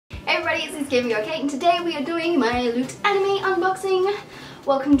everybody, it's Gaming Okay, and today we are doing my LootAnime unboxing.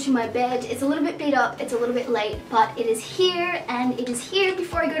 Welcome to my bed. It's a little bit beat up, it's a little bit late, but it is here, and it is here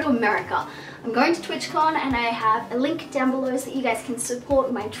before I go to America. I'm going to TwitchCon, and I have a link down below so that you guys can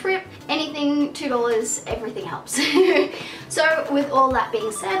support my trip. Anything, $2, everything helps. So with all that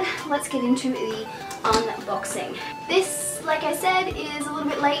being said, let's get into the unboxing. This, like I said, is a little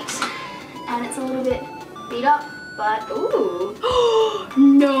bit late, and it's a little bit beat up. But, ooh,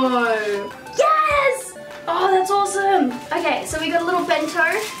 no, yes! Oh, that's awesome. Okay, so we got a little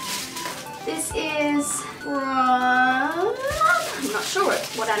bento. This is from, I'm not sure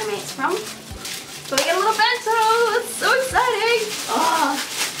what anime it's from, but we got a little bento. It's so exciting. Oh,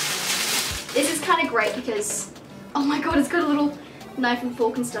 this is kind of great because, oh my god, it's got a little knife and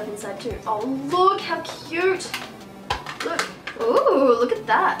fork and stuff inside too. Oh, look how cute. Look, ooh, look at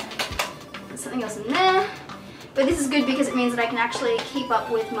that. There's something else in there. But this is good because it means that I can actually keep up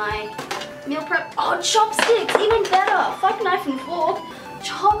with my meal prep. Oh, chopsticks, even better. Fuck knife and fork.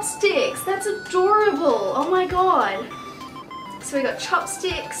 Chopsticks, that's adorable. Oh my god. So we got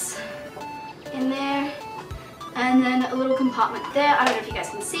chopsticks in there, and then a little compartment there. I don't know if you guys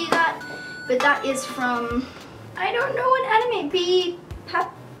can see that, but that is from, I don't know what anime,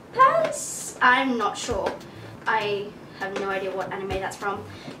 Papas? I'm not sure. I have no idea what anime that's from,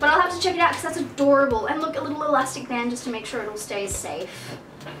 but I'll have to check it out because that's adorable. And look, a little elastic band just to make sure it all stays safe.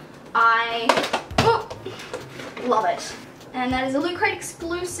 I love it. And that is a Loot Crate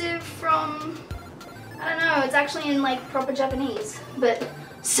exclusive from, I don't know, it's actually in like proper Japanese, but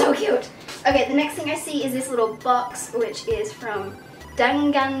so cute. Okay, the next thing I see is this little box, which is from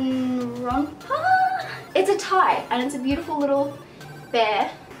Danganronpa. It's a tie, and it's a beautiful little bear.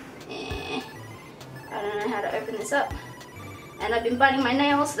 I don't know how to open this up. And I've been biting my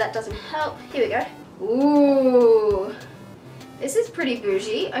nails, so that doesn't help. Here we go. Ooh. This is pretty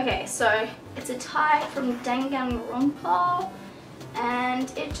bougie. Okay, so it's a tie from Danganronpa,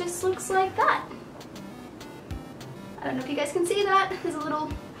 and it just looks like that. I don't know if you guys can see that. There's a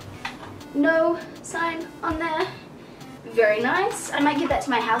little no sign on there. Very nice. I might give that to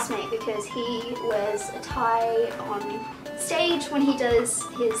my housemate because he wears a tie on stage when he does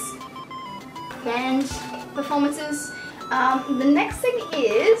his band performances. The next thing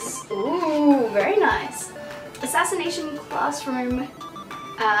is, ooh, very nice. Assassination Classroom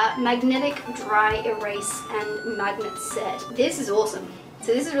Magnetic Dry Erase and Magnet Set. This is awesome.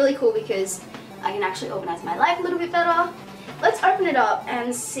 So this is really cool because I can actually organize my life a little bit better. Let's open it up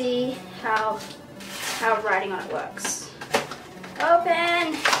and see how writing on it works.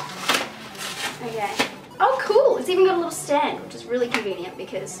 Open. Okay. Oh, cool. It's even got a little stand, which is really convenient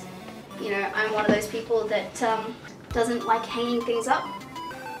because, you know, I'm one of those people that doesn't like hanging things up.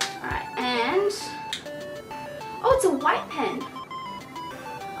 Alright, and oh, it's a white pen.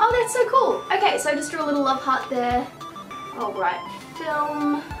 Oh, that's so cool. Okay, so I just drew a little love heart there. Alright,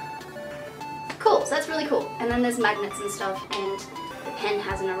 film. Cool, so that's really cool. And then there's magnets and stuff, and the pen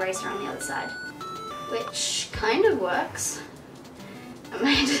has an eraser on the other side, which kind of works.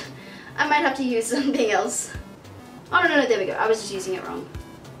 I might have to use something else. Oh, no, there we go. I was just using it wrong.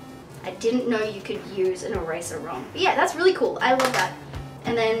 I didn't know you could use an eraser wrong. But yeah, that's really cool. I love that.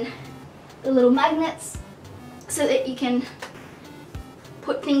 And then the little magnets so that you can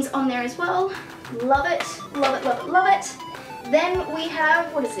put things on there as well. Love it, love it, love it, love it. Then we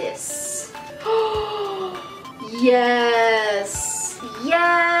have, what is this? Yes,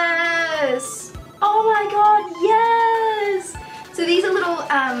 yes. Oh my god, yes. So these are little,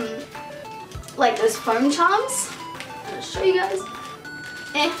 like those foam charms. I'm gonna show you guys.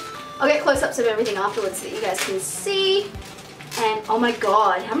 I'll get close-ups of everything afterwards so that you guys can see. And oh my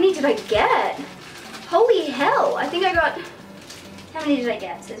god, how many did I get? Holy hell, I think I got, how many did I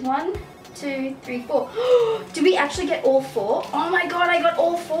get? So there's 1, 2, 3, 4. Did we actually get all 4? Oh my god, I got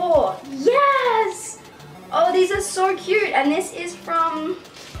all 4. Yes! Oh, these are so cute. And this is from,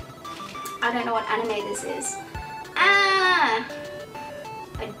 I don't know what anime this is. I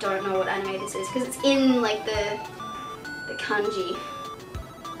don't know what anime this is because it's in like the kanji.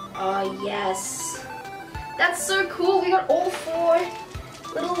 Oh yes, that's so cool. We got all 4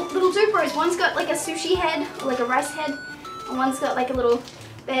 little Dupros. One's got like a sushi head, or like a rice head, and one's got like a little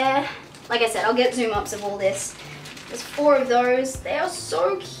bear. Like I said, I'll get zoom ups of all this. There's 4 of those. They are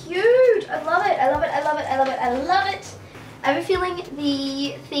so cute. I love it. I love it. I love it. I love it. I love it. I have a feeling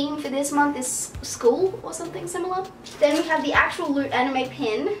the theme for this month is school or something similar. Then we have the actual LootAnime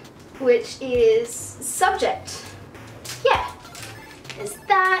pin, which is subject. Yeah. Is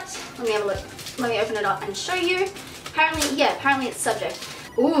that. Let me have a look. Let me open it up and show you. Apparently it's subject.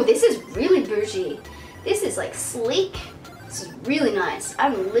 Ooh, this is really bougie. This is like sleek. This is really nice.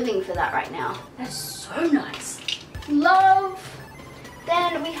 I'm living for that right now. That's so nice. Love.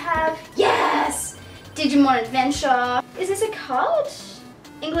 Then we have, yes! Digimon Adventure. Is this a card?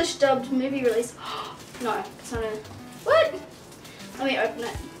 English dubbed movie release. No, it's not a, what? Let me open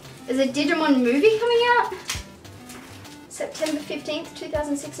it. Is a Digimon movie coming out? September 15th,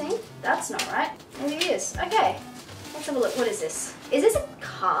 2016? That's not right. Maybe it is. Okay, let's have a look. What is this? Is this a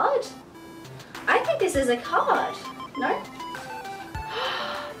card? I think this is a card. No?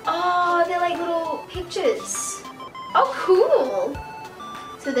 Oh, they're like little pictures. Oh, cool.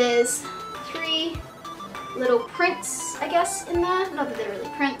 So there's 3 little prints, I guess, in there. Not that they're really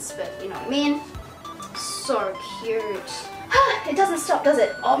prints, but you know what I mean. So cute. It doesn't stop, does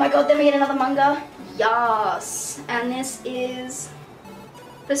it? Oh my god, then we get another manga. Yes. And this is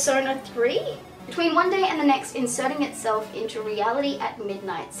Persona 3. Between one day and the next, inserting itself into reality at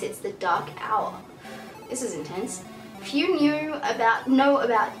midnight sits the dark hour. This is intense. Few know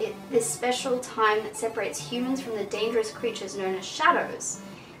about it, this special time that separates humans from the dangerous creatures known as shadows.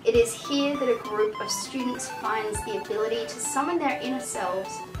 It is here that a group of students finds the ability to summon their inner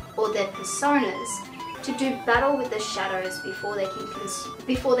selves, or their personas, to do battle with the shadows before they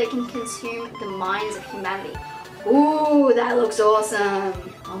can consume the minds of humanity. Ooh, that looks awesome.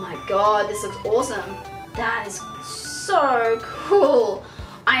 Oh my god, this looks awesome. That is so cool.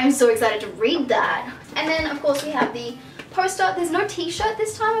 I am so excited to read that. And then of course we have the poster. There's no t-shirt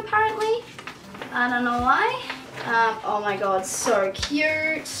this time apparently. I don't know why. Oh my god, so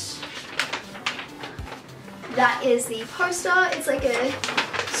cute. That is the poster. It's like a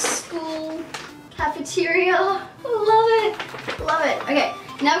school cafeteria. Love it. Love it. Okay,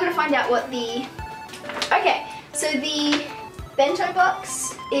 now we're gonna find out what the... Okay, so the bento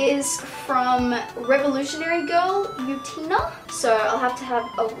box is from Revolutionary Girl Utina. So I'll have to have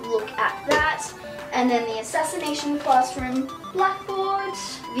a look at that. And then the Assassination Classroom Blackboard.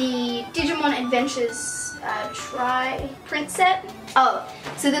 The Digimon Adventures print set. Oh,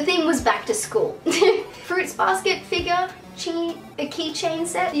 so the theme was back to school. Fruits Basket figure, a keychain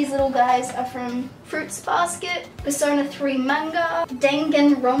set. These little guys are from Fruits Basket. Persona 3 manga,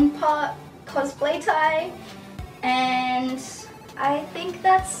 Danganronpa cosplay tie, and I think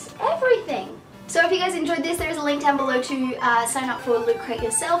that's everything. So if you guys enjoyed this, there is a link down below to sign up for Loot Crate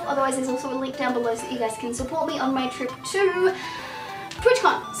yourself. Otherwise, there's also a link down below so that you guys can support me on my trip to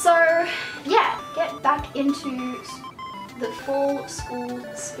TwitchCon. So yeah, get back into the full school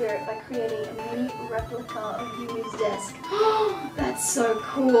spirit by creating a mini replica of Yumi's desk. Oh, that's so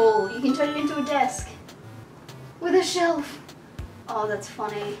cool. You can turn it into a desk with a shelf. Oh, that's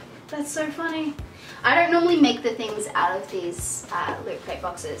funny. That's so funny. I don't normally make the things out of these Loot Crate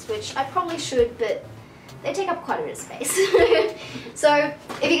boxes, which I probably should, but they take up quite a bit of space. So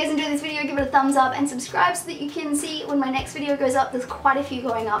if you guys enjoyed this video, give it a thumbs up and subscribe so that you can see when my next video goes up. There's quite a few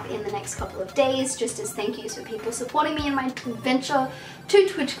going up in the next couple of days, just as thank yous for people supporting me in my adventure to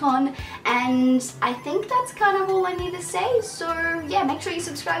TwitchCon. And I think that's kind of all I need to say. So yeah, make sure you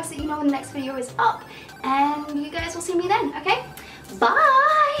subscribe so that you know when the next video is up. And you guys will see me then, okay? Bye!